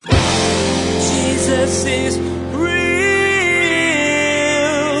Jesus is real.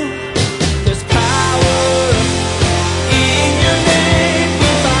 There's power in your name. We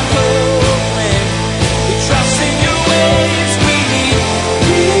find hope when we trust in your ways. We need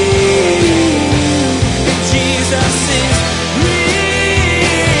real. Jesus is real.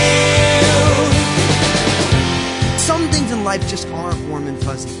 Some things in life just aren't warm and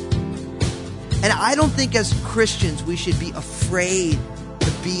fuzzy. And I don't think as Christians we should be afraid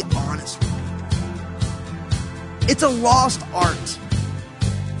to be honest with people. It's a lost art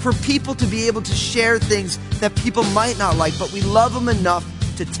for people to be able to share things that people might not like, but we love them enough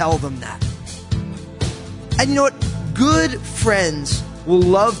to tell them that. And you know what? Good friends will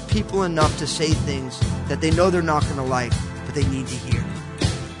love people enough to say things that they know they're not going to like, but they need to hear.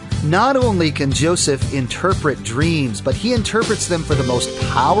 Not only can Joseph interpret dreams, but he interprets them for the most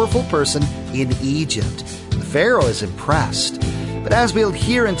powerful person in Egypt. The Pharaoh is impressed. But as we'll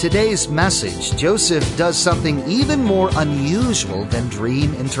hear in today's message, Joseph does something even more unusual than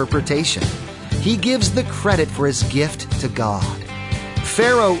dream interpretation. He gives the credit for his gift to God.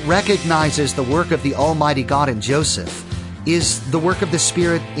 Pharaoh recognizes the work of the Almighty God in Joseph. Is the work of the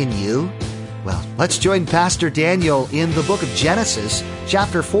Spirit in you? Well, let's join Pastor Daniel in the book of Genesis,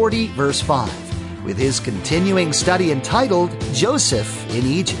 chapter 40, verse 5, with his continuing study entitled Joseph in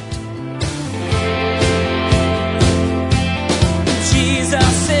Egypt.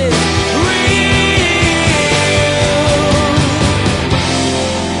 Jesus is real.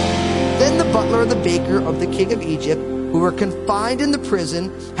 Then the butler and the baker of the king of Egypt, who were confined in the prison,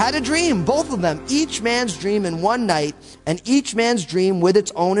 had a dream, both of them, each man's dream in one night, and each man's dream with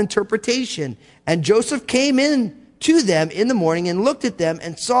its own interpretation. And Joseph came in to them in the morning and looked at them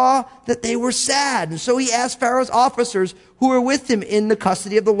and saw that they were sad. And so he asked Pharaoh's officers who were with him in the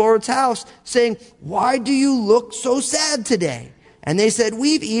custody of the Lord's house, saying, "Why do you look so sad today?" And they said,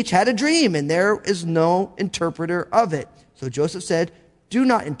 "We've each had a dream, and there is no interpreter of it." So Joseph said, "Do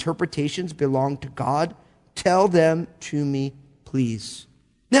not interpretations belong to God? Tell them to me, please."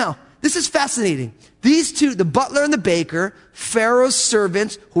 Now, this is fascinating. These two, the butler and the baker, Pharaoh's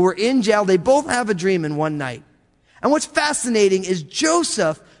servants who were in jail, they both have a dream in one night. And what's fascinating is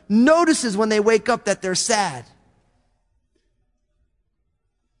Joseph notices when they wake up that they're sad.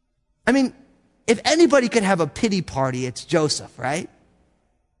 I mean, if anybody could have a pity party, it's Joseph, right?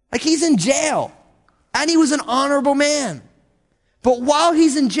 Like, he's in jail, and he was an honorable man. But while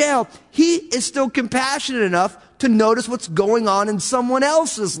he's in jail, he is still compassionate enough to notice what's going on in someone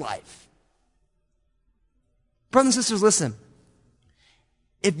else's life. Brothers and sisters, listen.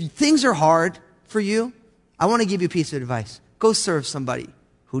 If things are hard for you, I want to give you a piece of advice. Go serve somebody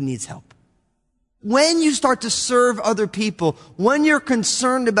who needs help. When you start to serve other people, when you're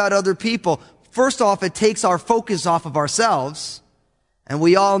concerned about other people, first off, it takes our focus off of ourselves. And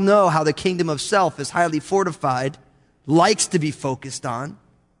we all know how the kingdom of self is highly fortified, likes to be focused on.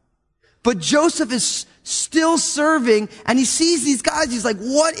 But Joseph is still serving, and he sees these guys. He's like,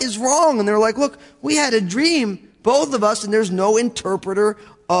 "What is wrong?" And they're like, "Look, we had a dream, both of us, and there's no interpreter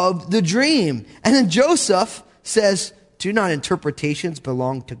of the dream." And then Joseph says, "Do not interpretations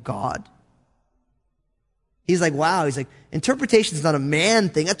belong to God?" He's like, wow. He's like, interpretation is not a man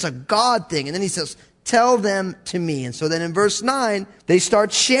thing. That's a God thing. And then he says, "Tell them to me." And so then in verse 9, they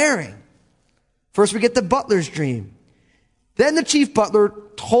start sharing. First we get the butler's dream. Then the chief butler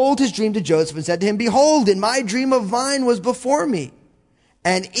told his dream to Joseph and said to him, "Behold, in my dream a vine was before me,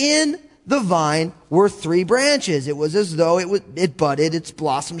 and in the vine were 3 branches. It was as though it budded, its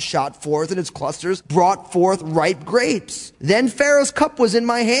blossoms shot forth, and its clusters brought forth ripe grapes. Then Pharaoh's cup was in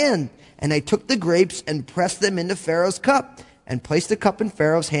my hand, and I took the grapes and pressed them into Pharaoh's cup, and placed the cup in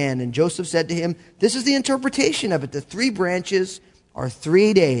Pharaoh's hand. And Joseph said to him, this is the interpretation of it. The 3 branches are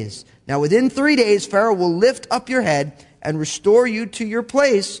 3 days. Now within 3 days, Pharaoh will lift up your head and restore you to your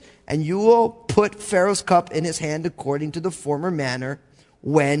place, and you will put Pharaoh's cup in his hand according to the former manner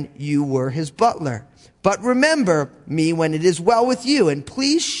when you were his butler. But remember me when it is well with you, and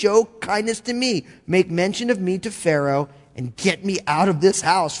please show kindness to me. Make mention of me to Pharaoh, and get me out of this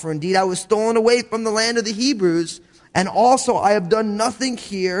house. For indeed I was stolen away from the land of the Hebrews, and also I have done nothing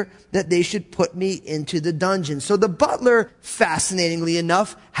here that they should put me into the dungeon." So the butler, fascinatingly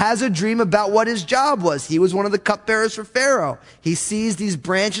enough, has a dream about what his job was. He was one of the cupbearers for Pharaoh. He sees these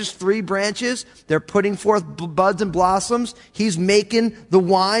branches, 3 branches. They're putting forth buds and blossoms. He's making the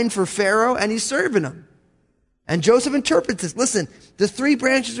wine for Pharaoh, and he's serving them. And Joseph interprets this. Listen, the 3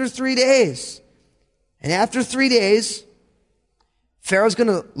 branches are 3 days. And after 3 days, Pharaoh's going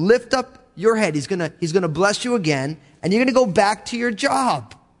to lift up your head. He's going to bless you again, and you're going to go back to your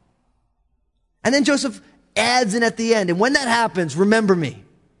job. And then Joseph adds in at the end, and when that happens, remember me.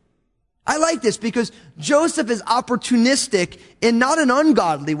 I like this because Joseph is opportunistic in not an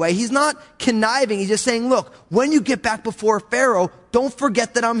ungodly way. He's not conniving. He's just saying, look, when you get back before Pharaoh, don't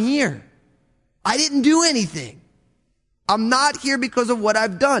forget that I'm here. I didn't do anything. I'm not here because of what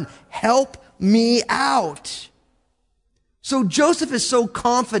I've done. Help me out. So Joseph is so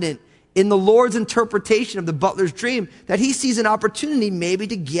confident in the Lord's interpretation of the butler's dream that he sees an opportunity maybe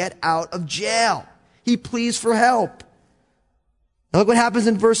to get out of jail. He pleads for help. Now look what happens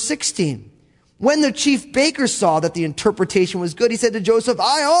in verse 16. When the chief baker saw that the interpretation was good, he said to Joseph,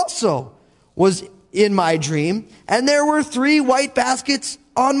 I also was in my dream, and there were 3 white baskets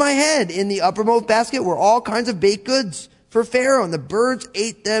on my head. In the uppermost basket were all kinds of baked goods for Pharaoh, and the birds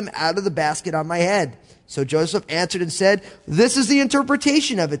ate them out of the basket on my head. So Joseph answered and said, this is the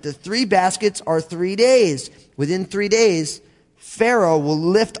interpretation of it. The 3 baskets are 3 days. Within 3 days, Pharaoh will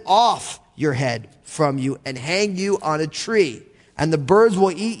lift off your head from you and hang you on a tree, and the birds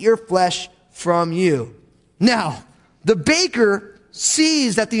will eat your flesh from you. Now, the baker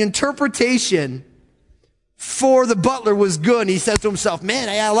sees that the interpretation for the butler was good, and he says to himself, man,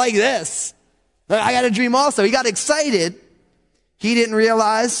 I like this. I got a dream also. He got excited. He didn't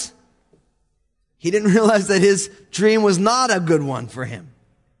realize that his dream was not a good one for him.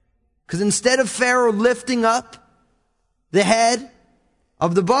 Because instead of Pharaoh lifting up the head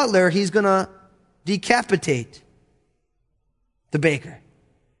of the butler, he's going to decapitate the baker.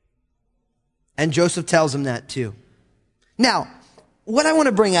 And Joseph tells him that too. Now, what I want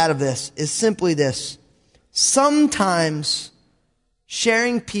to bring out of this is simply this. Sometimes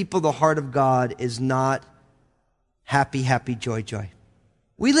sharing people the heart of God is not happy, happy, joy, joy.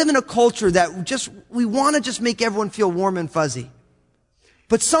 We live in a culture that we want to just make everyone feel warm and fuzzy.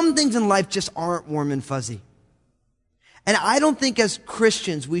 But some things in life just aren't warm and fuzzy. And I don't think as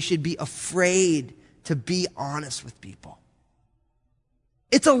Christians we should be afraid to be honest with people.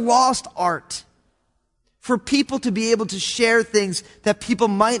 It's a lost art for people to be able to share things that people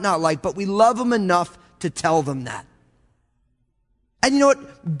might not like, but we love them enough to tell them that. And you know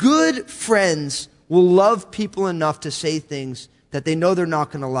what? Good friends will love people enough to say things that they know they're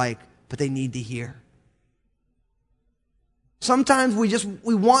not going to like, but they need to hear. Sometimes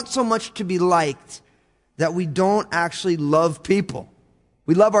we want so much to be liked that we don't actually love people.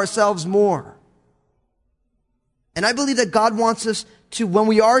 We love ourselves more. And I believe that God wants us to, when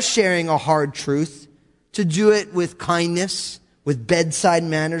we are sharing a hard truth, to do it with kindness, with bedside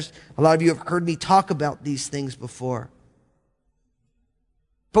manners. A lot of you have heard me talk about these things before.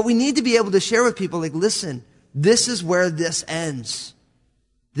 But we need to be able to share with people like, listen, this is where this ends.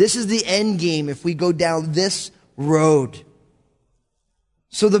 This is the end game if we go down this road.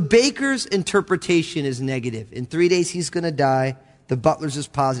 So the baker's interpretation is negative. In 3 days, he's going to die. The butler's is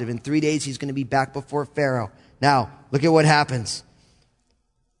positive. In 3 days, he's going to be back before Pharaoh. Now, look at what happens.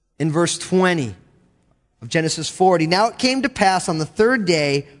 In verse 20 of Genesis 40, now it came to pass on the 3rd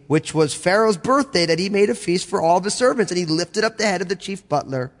day, which was Pharaoh's birthday, that he made a feast for all of his servants. And he lifted up the head of the chief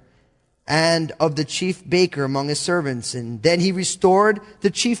butler and of the chief baker among his servants. And then he restored the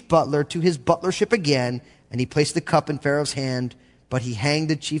chief butler to his butlership again, and he placed the cup in Pharaoh's hand, but he hanged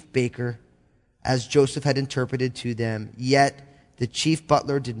the chief baker as Joseph had interpreted to them. Yet the chief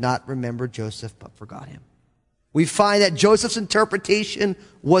butler did not remember Joseph, but forgot him. We find that Joseph's interpretation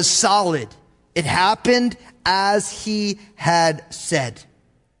was solid. It happened as he had said.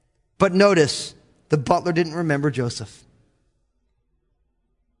 But notice, the butler didn't remember Joseph.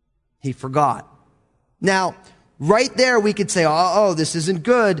 He forgot. Now, right there we could say, oh, this isn't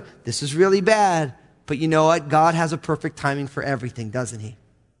good. This is really bad. But you know what? God has a perfect timing for everything, doesn't he?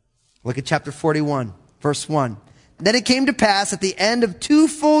 Look at chapter 41, verse 1. Then it came to pass at the end of 2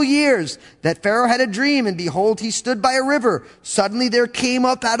 full years that Pharaoh had a dream, and behold, he stood by a river. Suddenly there came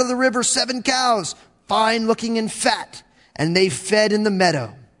up out of the river 7 cows, fine looking and fat, and they fed in the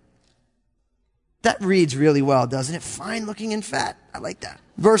meadow. That reads really well, doesn't it? Fine looking and fat. I like that.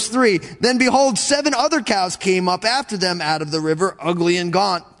 Verse 3, then behold, 7 other cows came up after them out of the river, ugly and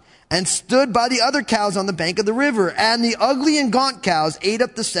gaunt, and stood by the other cows on the bank of the river. And the ugly and gaunt cows ate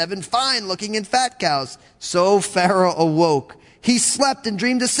up the 7 fine looking and fat cows. So Pharaoh awoke. He slept and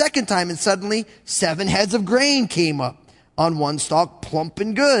dreamed a second time, and suddenly 7 heads of grain came up on one stalk, plump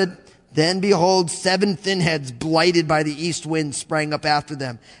and good. Then behold, 7 thin heads blighted by the east wind sprang up after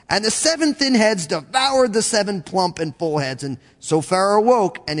them. And the 7 thin heads devoured the 7 plump and full heads. And so Pharaoh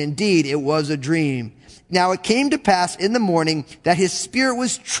awoke, and indeed it was a dream. Now it came to pass in the morning that his spirit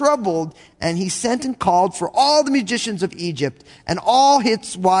was troubled, and he sent and called for all the magicians of Egypt and all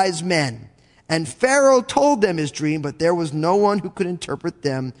his wise men. And Pharaoh told them his dream, but there was no one who could interpret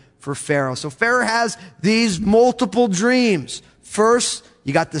them for Pharaoh. So Pharaoh has these multiple dreams. First,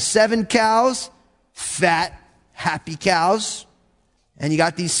 You got the 7 cows, fat, happy cows. And you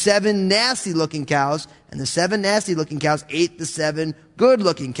got these 7 nasty-looking cows, and the 7 nasty-looking cows ate the 7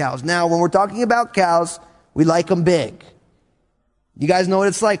 good-looking cows. Now, when we're talking about cows, we like them big. You guys know what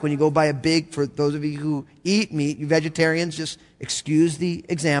it's like when you go buy a big, for those of you who eat meat, you vegetarians, just excuse the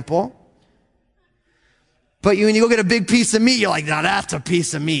example. But when you go get a big piece of meat, you're like, now that's a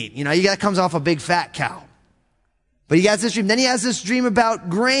piece of meat. You know, that comes off a big fat cow. But he has this dream. Then he has this dream about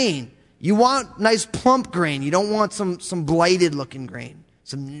grain. You want nice plump grain. You don't want some blighted looking grain,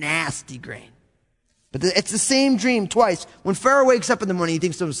 some nasty grain. But it's the same dream twice. When Pharaoh wakes up in the morning, he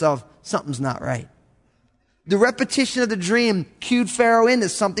thinks to himself, something's not right. The repetition of the dream cued Pharaoh in that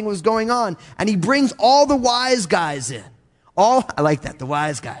something was going on. And he brings all the wise guys in. I like that, the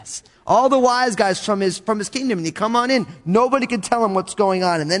wise guys. All the wise guys from his kingdom. And they come on in. Nobody can tell him what's going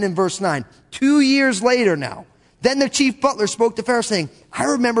on. And then in verse 9, 2 years later now, then the chief butler spoke to Pharaoh saying, I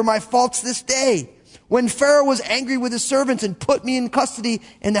remember my faults this day. When Pharaoh was angry with his servants and put me in custody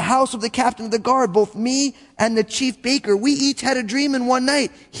in the house of the captain of the guard, both me and the chief baker, we each had a dream in one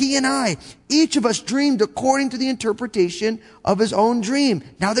night, he and I. Each of us dreamed according to the interpretation of his own dream.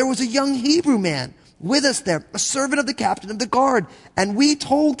 Now there was a young Hebrew man with us there, a servant of the captain of the guard. And we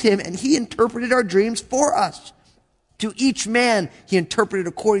told him, and he interpreted our dreams for us. To each man he interpreted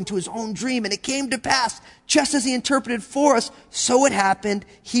according to his own dream. And it came to pass, just as he interpreted for us, so it happened.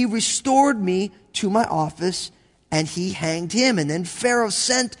 He restored me to my office, and he hanged him. And then Pharaoh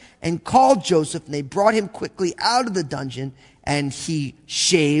sent and called Joseph, and they brought him quickly out of the dungeon. And he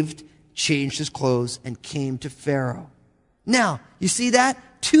shaved, changed his clothes, and came to Pharaoh. Now, you see that?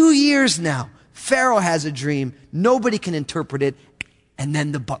 2 years now. Pharaoh has a dream. Nobody can interpret it. And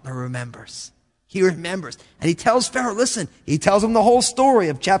then the butler remembers. He remembers. And he tells Pharaoh, listen, he tells him the whole story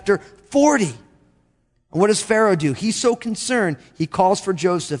of chapter 40. And what does Pharaoh do? He's so concerned, he calls for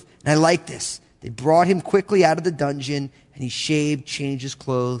Joseph. And I like this. They brought him quickly out of the dungeon, and he shaved, changed his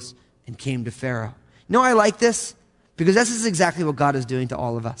clothes, and came to Pharaoh. You know, I like this because this is exactly what God is doing to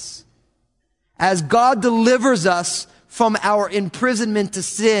all of us. As God delivers us from our imprisonment to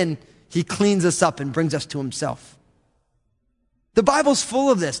sin, he cleans us up and brings us to himself. The Bible's full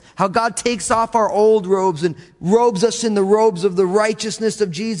of this, how God takes off our old robes and robes us in the robes of the righteousness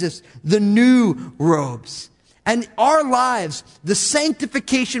of Jesus, the new robes. And our lives, the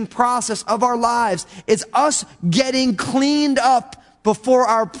sanctification process of our lives is us getting cleaned up before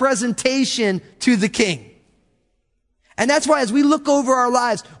our presentation to the King. And that's why as we look over our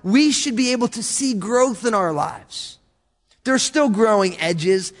lives, we should be able to see growth in our lives. There's still growing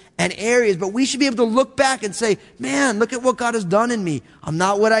edges and areas, but we should be able to look back and say, man, look at what God has done in me. I'm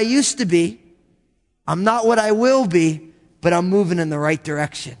not what I used to be. I'm not what I will be, but I'm moving in the right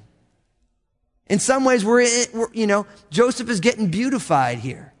direction. In some ways, Joseph is getting beautified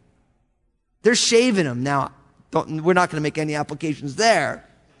here. They're shaving him. Now, we're not going to make any applications there.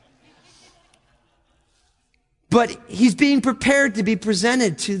 But he's being prepared to be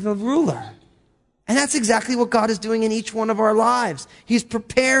presented to the ruler. And that's exactly what God is doing in each one of our lives. He's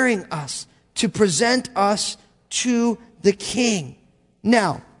preparing us to present us to the King.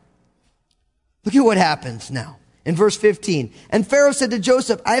 Now, look at what happens now. In verse 15, and Pharaoh said to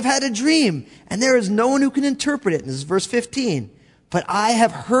Joseph, I have had a dream, and there is no one who can interpret it. And this is verse 15. But I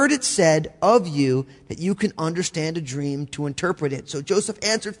have heard it said of you that you can understand a dream to interpret it. So Joseph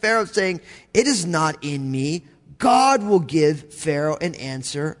answered Pharaoh, saying, it is not in me. God will give Pharaoh an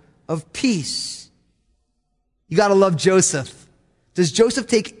answer of peace. You got to love Joseph. Does Joseph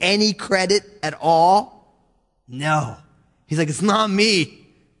take any credit at all? No. He's like, it's not me.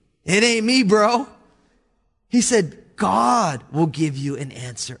 It ain't me, bro. He said, God will give you an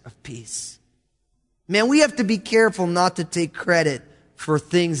answer of peace. Man, we have to be careful not to take credit for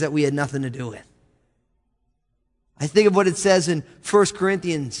things that we had nothing to do with. I think of what it says in 1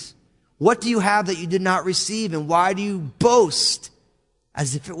 Corinthians. What do you have that you did not receive, and why do you boast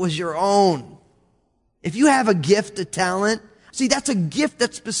as if it was your own? If you have a gift, a talent, see, that's a gift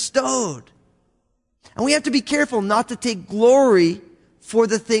that's bestowed. And we have to be careful not to take glory for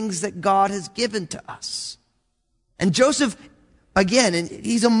the things that God has given to us. And Joseph, again, and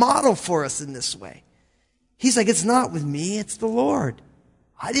he's a model for us in this way. He's like, it's not with me, it's the Lord.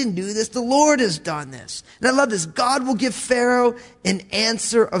 I didn't do this, the Lord has done this. And I love this. God will give Pharaoh an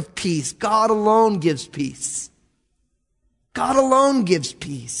answer of peace. God alone gives peace. God alone gives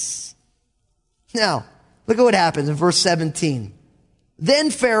peace. Now, look at what happens in verse 17.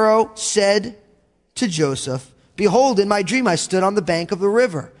 Then Pharaoh said to Joseph, behold, in my dream I stood on the bank of the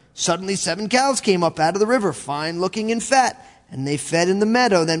river. Suddenly 7 cows came up out of the river, fine looking and fat. and they fed in the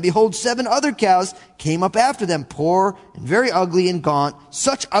meadow. Then behold, 7 other cows came up after them, poor and very ugly and gaunt,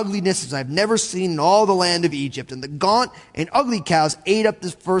 such ugliness as I've never seen in all the land of Egypt. And the gaunt and ugly cows ate up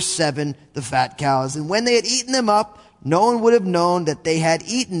the first 7, the fat cows. And when they had eaten them up, no one would have known that they had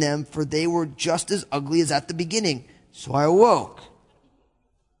eaten them, for they were just as ugly as at the beginning. So I awoke.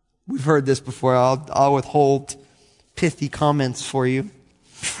 We've heard this before. I'll withhold pithy comments for you.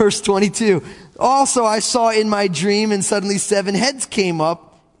 Verse 22. Also I saw in my dream, and suddenly 7 heads came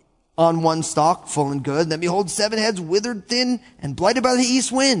up on one stalk, full and good. And then behold, 7 heads withered, thin, and blighted by the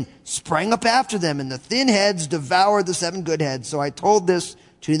east wind, sprang up after them, and the thin heads devoured the 7 good heads. So I told this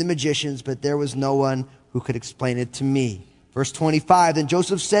to the magicians, but there was no one who could explain it to me. Verse 25, then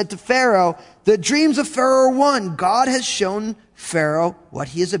Joseph said to Pharaoh, the dreams of Pharaoh are one. God has shown Pharaoh what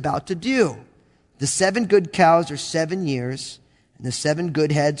he is about to do. The 7 good cows are 7 years, and the 7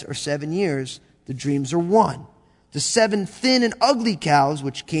 good heads are 7 years. The dreams are one. The 7 thin and ugly cows,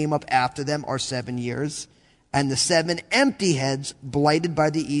 which came up after them, are 7 years, and the 7 empty heads, blighted by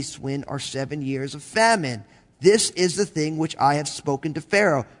the east wind, are 7 years of famine. This is the thing which I have spoken to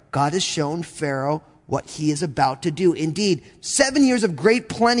Pharaoh. God has shown Pharaoh what he is about to do. Indeed, 7 years of great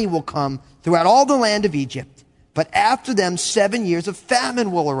plenty will come throughout all the land of Egypt. But after them, 7 years of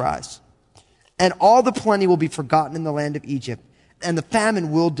famine will arise. And all the plenty will be forgotten in the land of Egypt. And the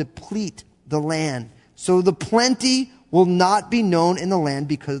famine will deplete the land. So the plenty will not be known in the land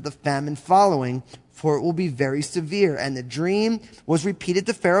because of the famine following, for it will be very severe. And the dream was repeated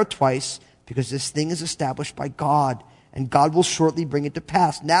to Pharaoh twice, because this thing is established by God, and God will shortly bring it to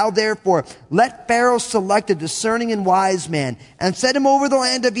pass. Now, therefore, let Pharaoh select a discerning and wise man, and set him over the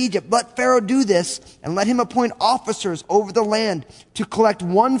land of Egypt. Let Pharaoh do this, and let him appoint officers over the land to collect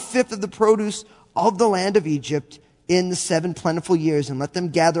 1/5 of the produce of the land of Egypt in the 7 plentiful years, and let them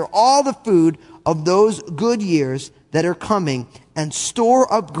gather all the food of those good years that are coming, and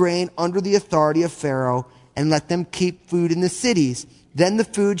store up grain under the authority of Pharaoh, and let them keep food in the cities. Then the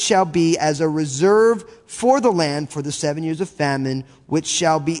food shall be as a reserve for the land for the 7 years of famine, which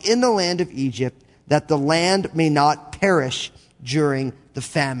shall be in the land of Egypt, that the land may not perish during the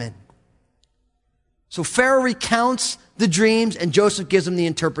famine. So Pharaoh recounts the dreams, and Joseph gives him the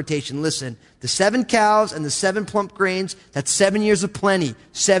interpretation. Listen, the 7 cows and the 7 plump grains, that's 7 years of plenty,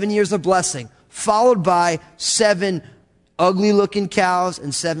 7 years of blessing, followed by 7 ugly-looking cows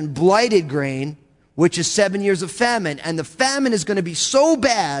and 7 blighted grain, which is 7 years of famine. And the famine is going to be so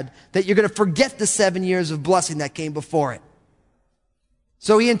bad that you're going to forget the 7 years of blessing that came before it.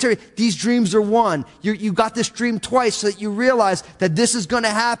 So these dreams are one. You got this dream twice so that you realize that this is going to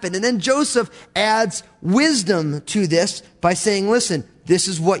happen. And then Joseph adds wisdom to this by saying, listen, this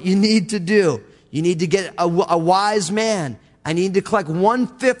is what you need to do. You need to get a wise man, and you need to collect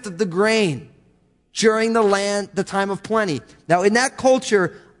 1/5 of the grain during the time of plenty. Now, in that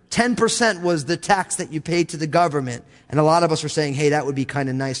culture, 10% was the tax that you paid to the government. And a lot of us are saying, hey, that would be kind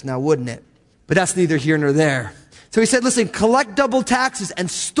of nice now, wouldn't it? But that's neither here nor there. So he said, listen, collect double taxes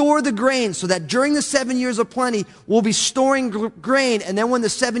and store the grain so that during the 7 years of plenty, we'll be storing grain. And then when the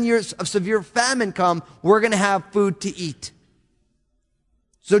 7 years of severe famine come, we're going to have food to eat.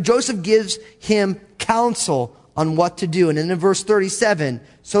 So Joseph gives him counsel on what to do. And then in verse 37,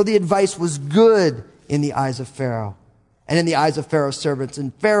 so the advice was good in the eyes of Pharaoh and in the eyes of Pharaoh's servants.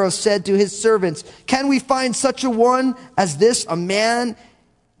 And Pharaoh said to his servants, can we find such a one as this, a man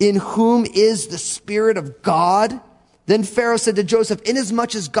in whom is the Spirit of God? Then Pharaoh said to Joseph,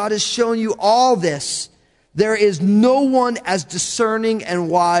 inasmuch as God has shown you all this, there is no one as discerning and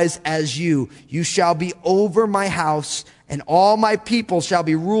wise as you. You shall be over my house, and all my people shall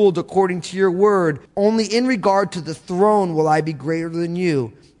be ruled according to your word. Only in regard to the throne will I be greater than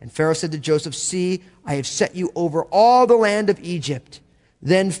you. And Pharaoh said to Joseph, see, I have set you over all the land of Egypt.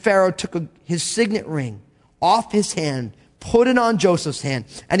 Then Pharaoh took his signet ring off his hand, put it on Joseph's hand,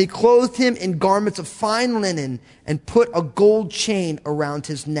 and he clothed him in garments of fine linen and put a gold chain around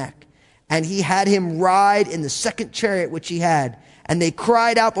his neck. And he had him ride in the second chariot which he had. And they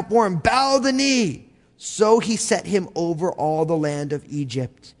cried out before him, bow the knee. So he set him over all the land of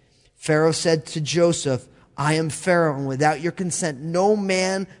Egypt. Pharaoh said to Joseph, I am Pharaoh, and without your consent no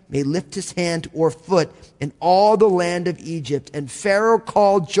man may lift his hand or foot in all the land of Egypt. And Pharaoh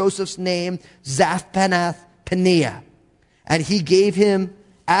called Joseph's name Zaphnath-Paneah. And he gave him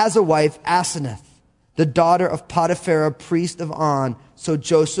as a wife Asenath, the daughter of Potiphar, priest of On. So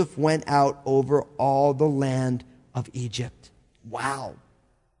Joseph went out over all the land of Egypt. Wow.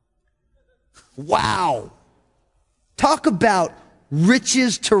 Wow. Talk about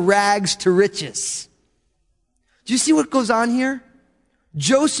riches to rags to riches. Do you see what goes on here?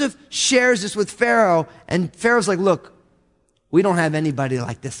 Joseph shares this with Pharaoh, and Pharaoh's like, look, We don't have anybody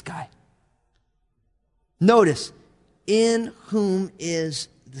like this guy. Notice, in whom is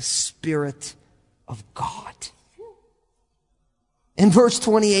the Spirit of God. In verse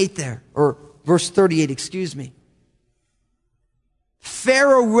 28 there, or verse 38, excuse me.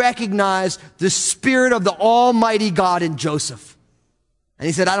 Pharaoh recognized the Spirit of the Almighty God in Joseph. And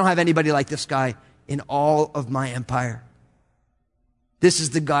he said, I don't have anybody like this guy in all of my empire. This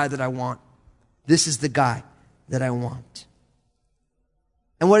is the guy that I want. This is the guy that I want.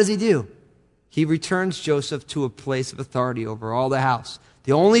 And what does he do? He returns Joseph to a place of authority over all the house.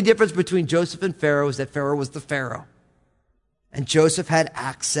 The only difference between Joseph and Pharaoh is that Pharaoh was the Pharaoh. And Joseph had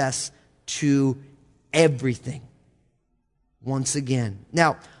access to everything. Once again.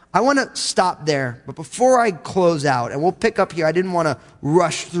 Now, I want to stop there, but before I close out, and we'll pick up here, I didn't want to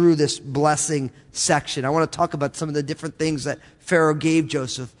rush through this blessing section. I want to talk about some of the different things that Pharaoh gave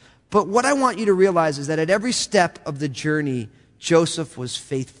Joseph. But what I want you to realize is that at every step of the journey, Joseph was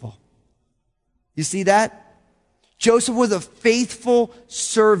faithful. You see that? Joseph was a faithful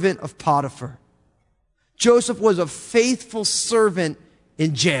servant of Potiphar. Joseph was a faithful servant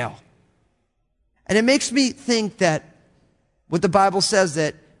in jail. And it makes me think that what the Bible says,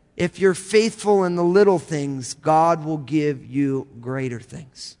 that if you're faithful in the little things, God will give you greater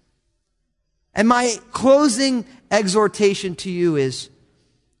things. And my closing exhortation to you is,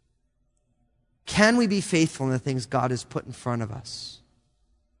 can we be faithful in the things God has put in front of us?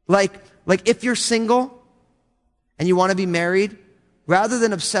 Like if you're single and you want to be married, rather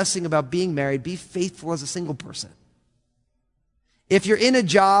than obsessing about being married, be faithful as a single person. If you're in a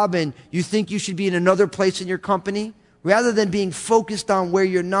job and you think you should be in another place in your company, rather than being focused on where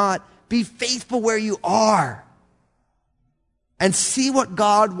you're not, be faithful where you are. And see what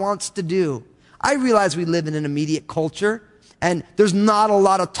God wants to do. I realize we live in an immediate culture, and there's not a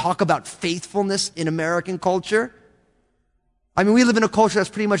lot of talk about faithfulness in American culture. I mean, we live in a culture that's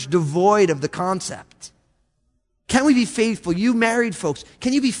pretty much devoid of the concept. Can we be faithful? You married folks,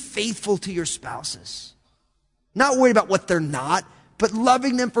 can you be faithful to your spouses? Not worried about what they're not, but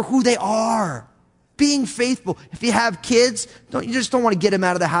loving them for who they are. Being faithful. If you have kids, you just don't want to get them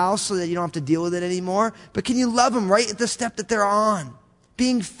out of the house so that you don't have to deal with it anymore. But can you love them right at the step that they're on?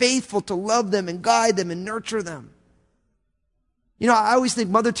 Being faithful to love them and guide them and nurture them. You know, I always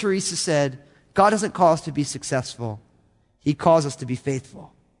think Mother Teresa said, God doesn't call us to be successful. He calls us to be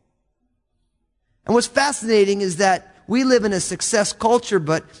faithful. And what's fascinating is that we live in a success culture,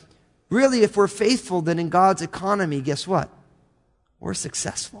 but really if we're faithful, then in God's economy, guess what? We're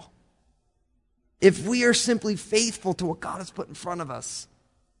successful. If we are simply faithful to what God has put in front of us.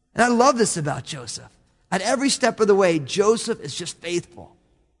 And I love this about Joseph. At every step of the way, Joseph is just faithful.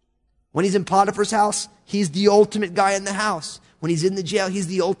 When he's in Potiphar's house, he's the ultimate guy in the house. When he's in the jail, he's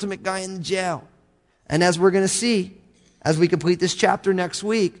the ultimate guy in the jail. And as we're going to see, as we complete this chapter next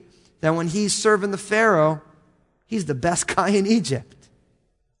week, that when he's serving the Pharaoh, he's the best guy in Egypt.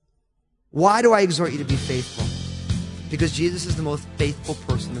 Why do I exhort you to be faithful? Because Jesus is the most faithful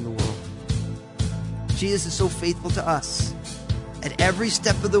person in the world. Jesus is so faithful to us at every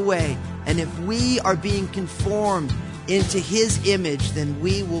step of the way. And if we are being conformed into his image, then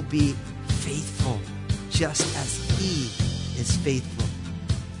we will be faithful just as he is faithful.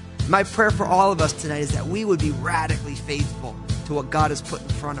 My prayer for all of us tonight is that we would be radically faithful to what God has put in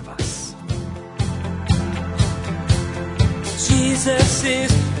front of us. Jesus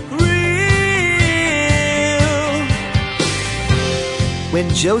is real. When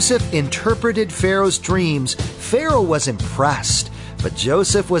Joseph interpreted Pharaoh's dreams, Pharaoh was impressed, but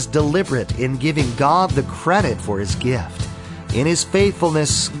Joseph was deliberate in giving God the credit for his gift. In his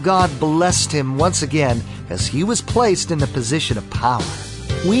faithfulness, God blessed him once again as he was placed in the position of power.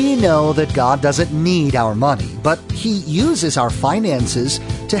 We know that God doesn't need our money, but he uses our finances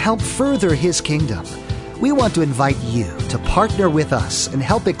to help further his kingdom. We want to invite you to partner with us and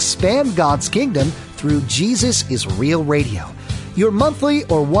help expand God's kingdom through Jesus is Real Radio. Your monthly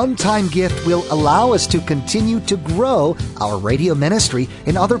or one-time gift will allow us to continue to grow our radio ministry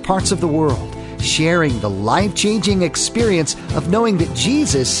in other parts of the world, sharing the life-changing experience of knowing that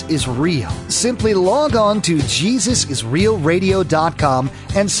Jesus is real. Simply log on to JesusIsRealRadio.com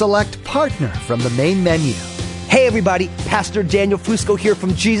and select Partner from the main menu. Hey everybody, Pastor Daniel Fusco here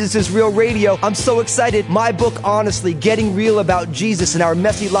from Jesus is Real Radio. I'm so excited. My book, Honestly, Getting Real About Jesus and Our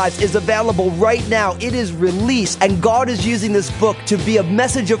Messy Lives, is available right now. It is released, and God is using this book to be a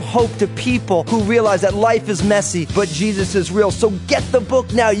message of hope to people who realize that life is messy, but Jesus is real. So get the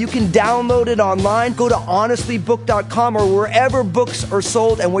book now. You can download it online. Go to honestlybook.com or wherever books are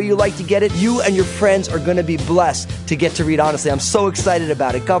sold and where you like to get it. You and your friends are going to be blessed to get to read Honestly. I'm so excited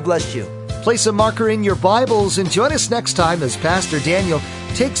about it. God bless you. Place a marker in your Bibles and join us next time as Pastor Daniel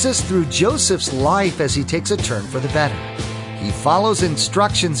takes us through Joseph's life as he takes a turn for the better. He follows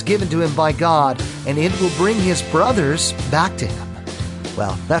instructions given to him by God, and it will bring his brothers back to him.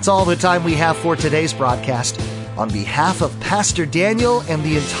 Well, that's all the time we have for today's broadcast. On behalf of Pastor Daniel and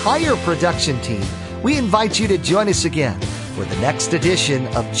the entire production team, we invite you to join us again for the next edition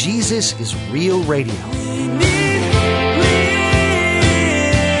of Jesus is Real Radio.